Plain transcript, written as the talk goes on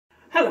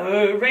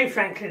Hello, Ray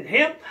Franklyn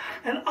here,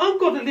 and I've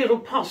got a little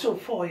puzzle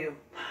for you.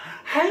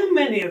 How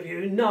many of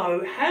you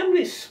know how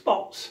many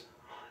spots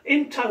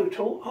in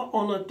total are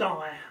on a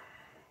die?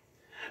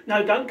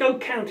 Now, don't go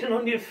counting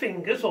on your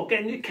fingers or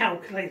getting your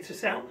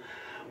calculators out,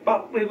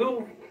 but we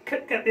will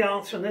get the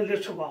answer in a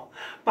little while.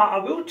 But I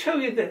will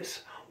tell you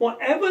this,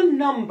 whatever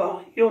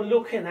number you're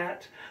looking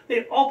at,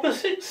 the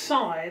opposite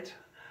side,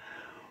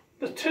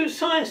 the two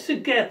sides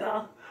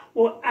together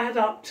will add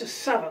up to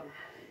 7.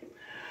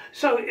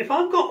 So if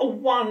I've got a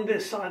 1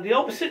 this side, the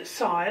opposite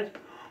side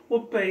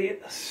would be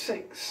a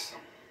 6.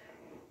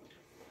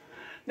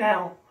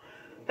 Now,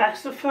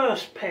 that's the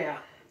first pair.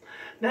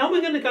 Now we're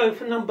going to go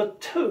for number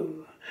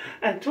 2.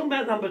 And talking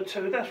about number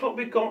 2, that's what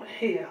we've got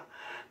here.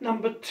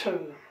 Number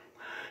 2.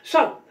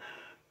 So,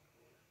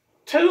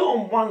 2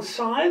 on one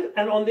side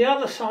and on the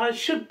other side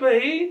should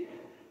be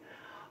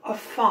a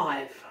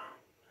 5.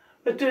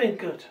 We're doing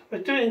good. We're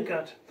doing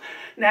good.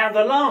 Now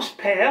the last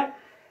pair,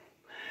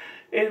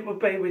 it would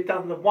be, we've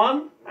done the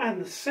 1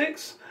 and the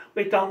 6,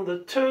 we've done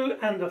the 2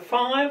 and the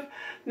 5,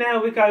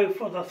 now we go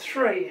for the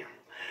 3.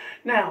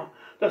 Now,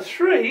 the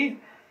 3,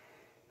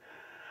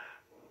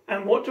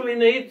 and what do we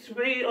need to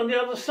be on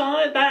the other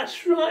side?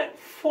 That's right,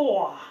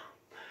 4.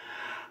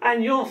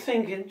 And you're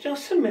thinking,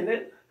 just a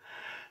minute,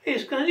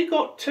 it's only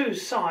got 2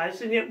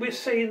 sides and yet we're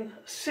seeing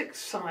 6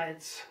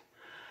 sides.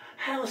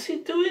 How's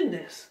he doing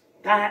this?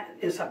 That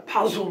is a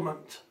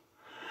puzzlement.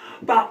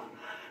 But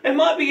it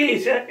might be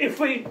easier if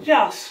we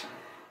just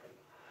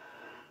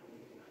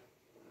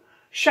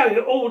show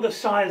you all the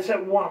sides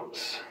at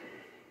once.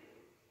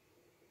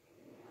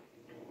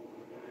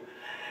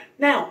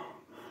 Now,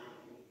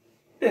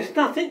 there's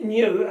nothing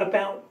new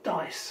about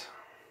dice.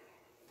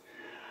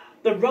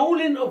 The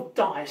rolling of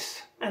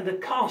dice and the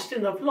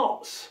casting of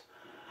lots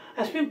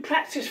has been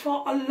practiced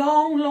for a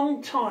long,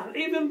 long time,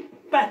 even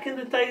back in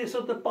the days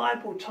of the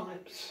Bible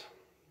times,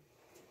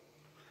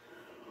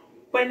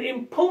 when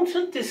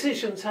important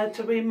decisions had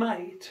to be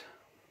made.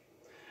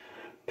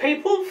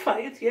 People of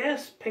faith,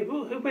 yes,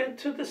 people who went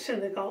to the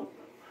synagogue,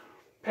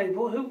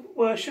 people who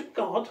worshipped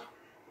God,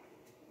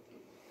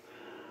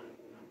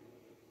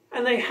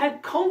 and they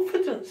had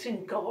confidence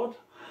in God,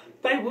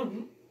 they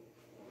would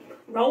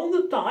roll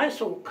the dice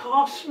or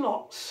cast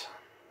lots,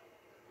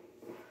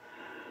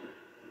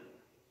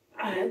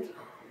 and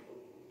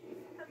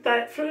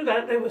through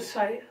that they would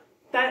say,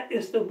 that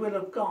is the will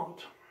of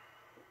God.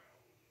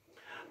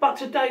 But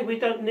today we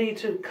don't need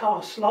to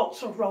cast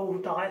lots or roll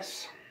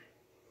dice,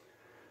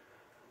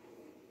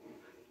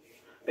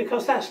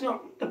 because that's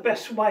not the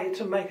best way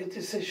to make a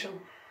decision.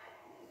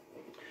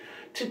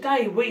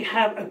 Today we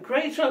have a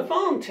greater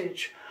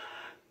advantage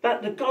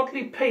that the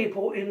godly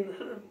people in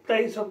the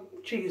days of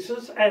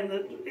Jesus and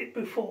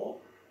before.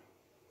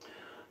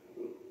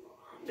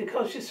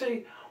 Because you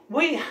see,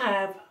 we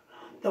have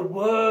the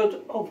Word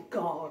of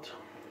God.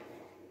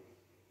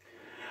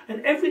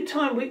 And every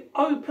time we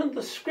open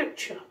the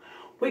Scripture,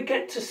 we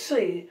get to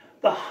see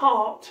the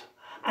heart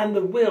and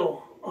the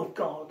will of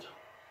God.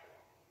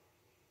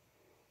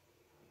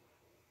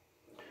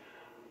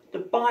 The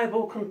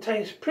Bible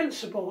contains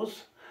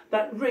principles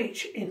that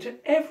reach into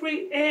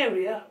every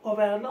area of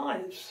our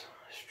lives.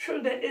 It's true,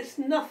 there is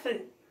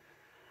nothing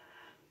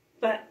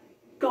that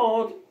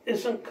God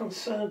isn't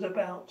concerned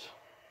about.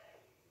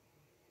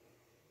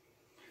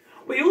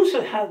 We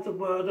also have the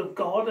Word of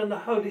God and the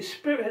Holy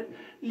Spirit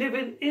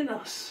living in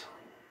us.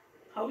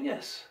 Oh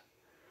yes,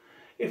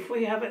 if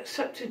we have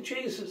accepted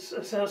Jesus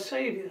as our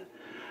Saviour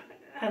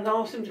and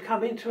asked Him to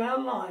come into our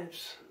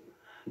lives,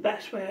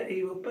 that's where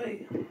He will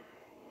be.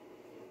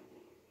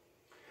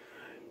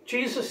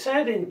 Jesus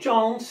said in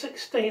John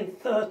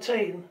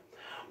 16:13,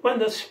 when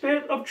the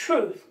Spirit of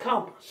truth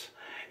comes,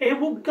 it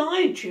will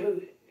guide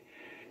you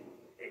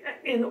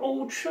in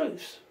all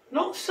truth.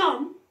 Not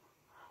some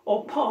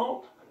or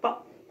part,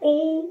 but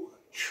all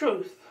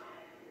truth.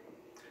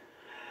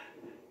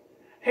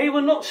 He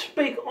will not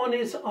speak on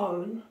his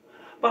own,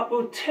 but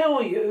will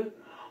tell you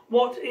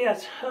what he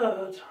has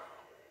heard.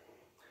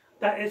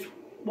 That is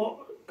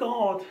what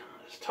God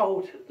has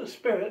told the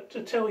Spirit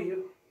to tell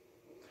you.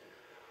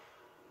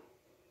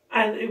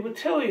 And it will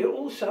tell you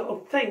also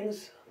of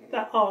things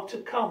that are to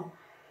come.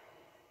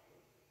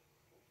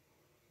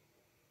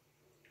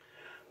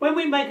 When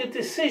we make a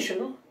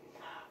decision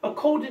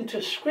according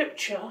to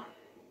Scripture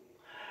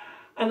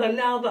and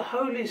allow the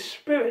Holy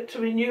Spirit to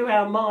renew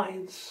our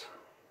minds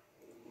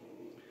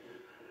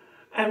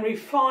and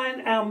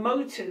refine our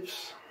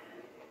motives,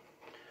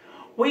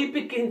 we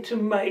begin to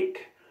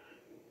make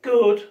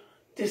good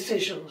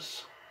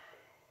decisions.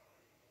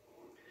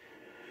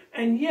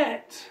 And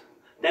yet,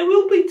 there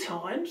will be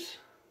times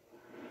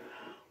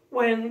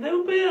when there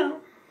will be a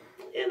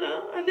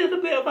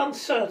little bit of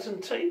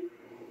uncertainty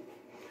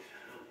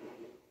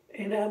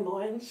in our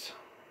minds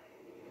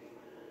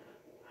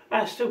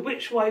as to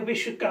which way we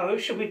should go.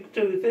 Should we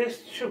do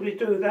this? Should we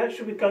do that?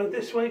 Should we go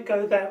this way?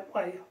 Go that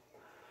way?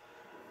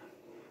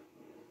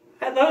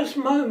 At those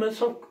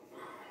moments of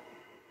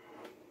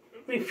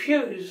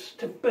refuse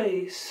to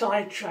be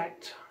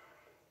sidetracked.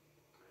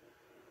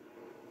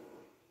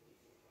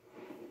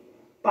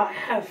 but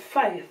have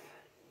faith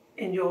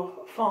in your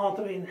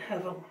Father in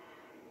heaven.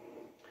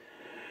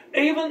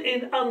 Even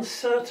in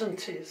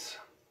uncertainties,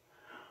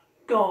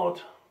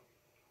 God,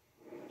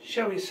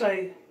 shall we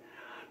say,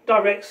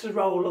 directs the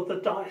roll of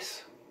the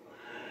dice.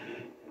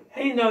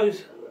 He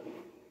knows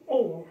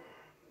all.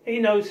 He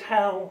knows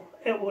how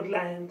it would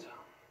land,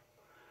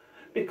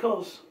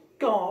 because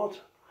God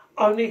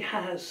only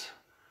has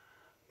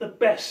the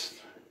best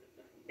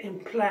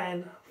in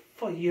plan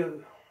for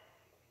you.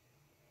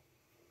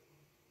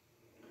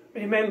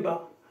 Remember,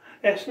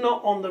 it's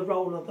not on the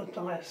roll of the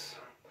dice.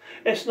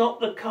 It's not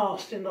the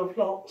casting of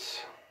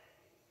lots.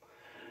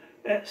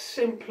 It's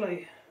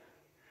simply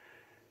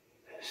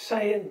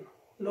saying,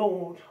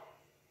 Lord,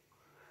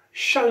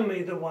 show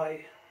me the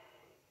way,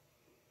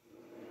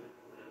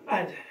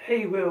 and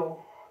he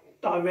will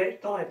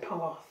direct thy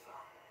path.